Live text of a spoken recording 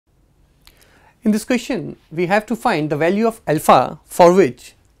In this question, we have to find the value of alpha for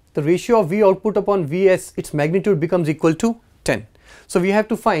which the ratio of V output upon Vs, its magnitude becomes equal to 10. So, we have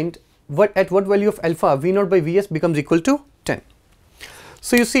to find at what value of alpha V naught by Vs becomes equal to 10.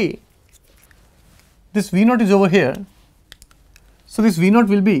 So, you see this V naught is over here. So, this V naught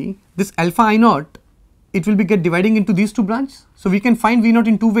will be this alpha I naught, it will be get dividing into these two branches. So, we can find V naught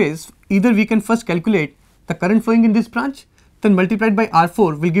in two ways. Either we can first calculate the current flowing in this branch, then multiplied by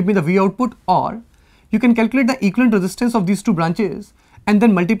R4 will give me the V output, or you can calculate the equivalent resistance of these two branches and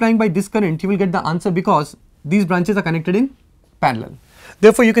then multiplying by this current you will get the answer because these branches are connected in parallel.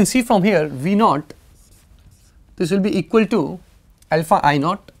 Therefore, you can see from here V naught, this will be equal to alpha I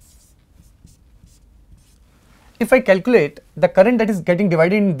naught. If I calculate the current that is getting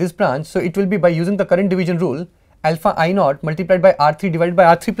divided in this branch, so it will be by using the current division rule, alpha I naught multiplied by R3 divided by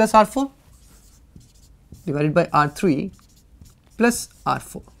R3 plus R4 divided by R3 plus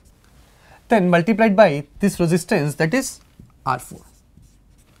R4, then multiplied by this resistance, that is R4.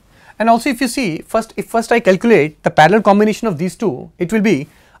 And also if you see if first I calculate the parallel combination of these two, it will be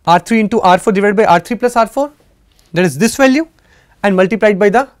R3 into R4 divided by R3 plus R4, that is this value, and multiplied by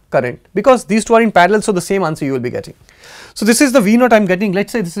the current, because these two are in parallel, so the same answer you will be getting. So, this is the V naught I am getting. Let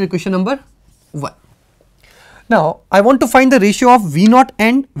us say this is equation number 1. Now, I want to find the ratio of V naught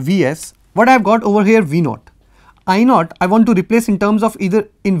and Vs. What I have got over here, V naught. I naught I want to replace in terms of either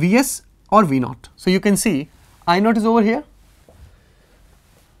in Vs or V naught. So, you can see I naught is over here.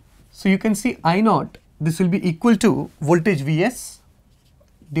 So, you can see I naught, this will be equal to voltage Vs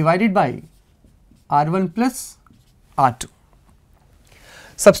divided by R1 plus R2.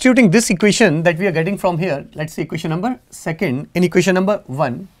 Substituting this equation that we are getting from here, let us say equation number 2nd in equation number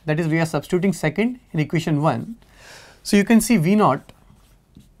 1, that is we are substituting 2nd in equation 1. So, you can see V naught,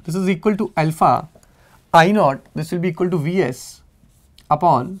 this is equal to alpha I naught, this will be equal to Vs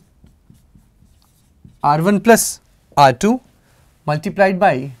upon R1 plus R2 multiplied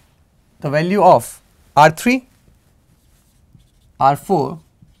by the value of R3, R4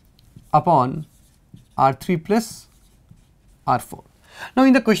 upon R3 plus R4. Now,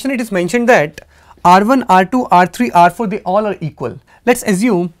 in the question it is mentioned that R1, R2, R3, R4 they all are equal. Let us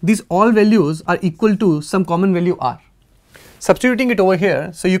assume these all values are equal to some common value R. Substituting it over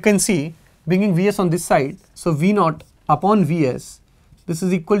here, so you can see bringing Vs on this side, so V naught upon Vs, this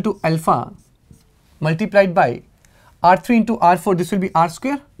is equal to alpha multiplied by R3 into R4, this will be R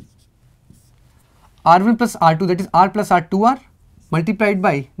square, R1 plus R2, that is R plus R2R multiplied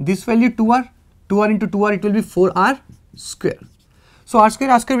by this value 2R, 2R into 2R, it will be 4R square. So, R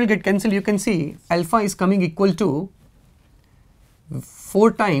square will get cancelled. You can see alpha is coming equal to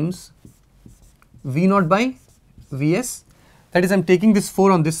 4 times V naught by Vs, that is I am taking this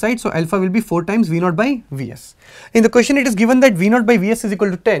 4 on this side. So, alpha will be 4 times V naught by Vs. In the question it is given that V naught by Vs is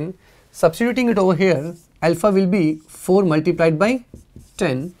equal to 10. Substituting it over here, alpha will be 4 multiplied by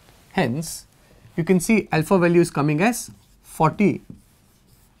 10, hence you can see alpha value is coming as 40,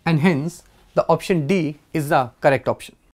 and hence the option D is the correct option.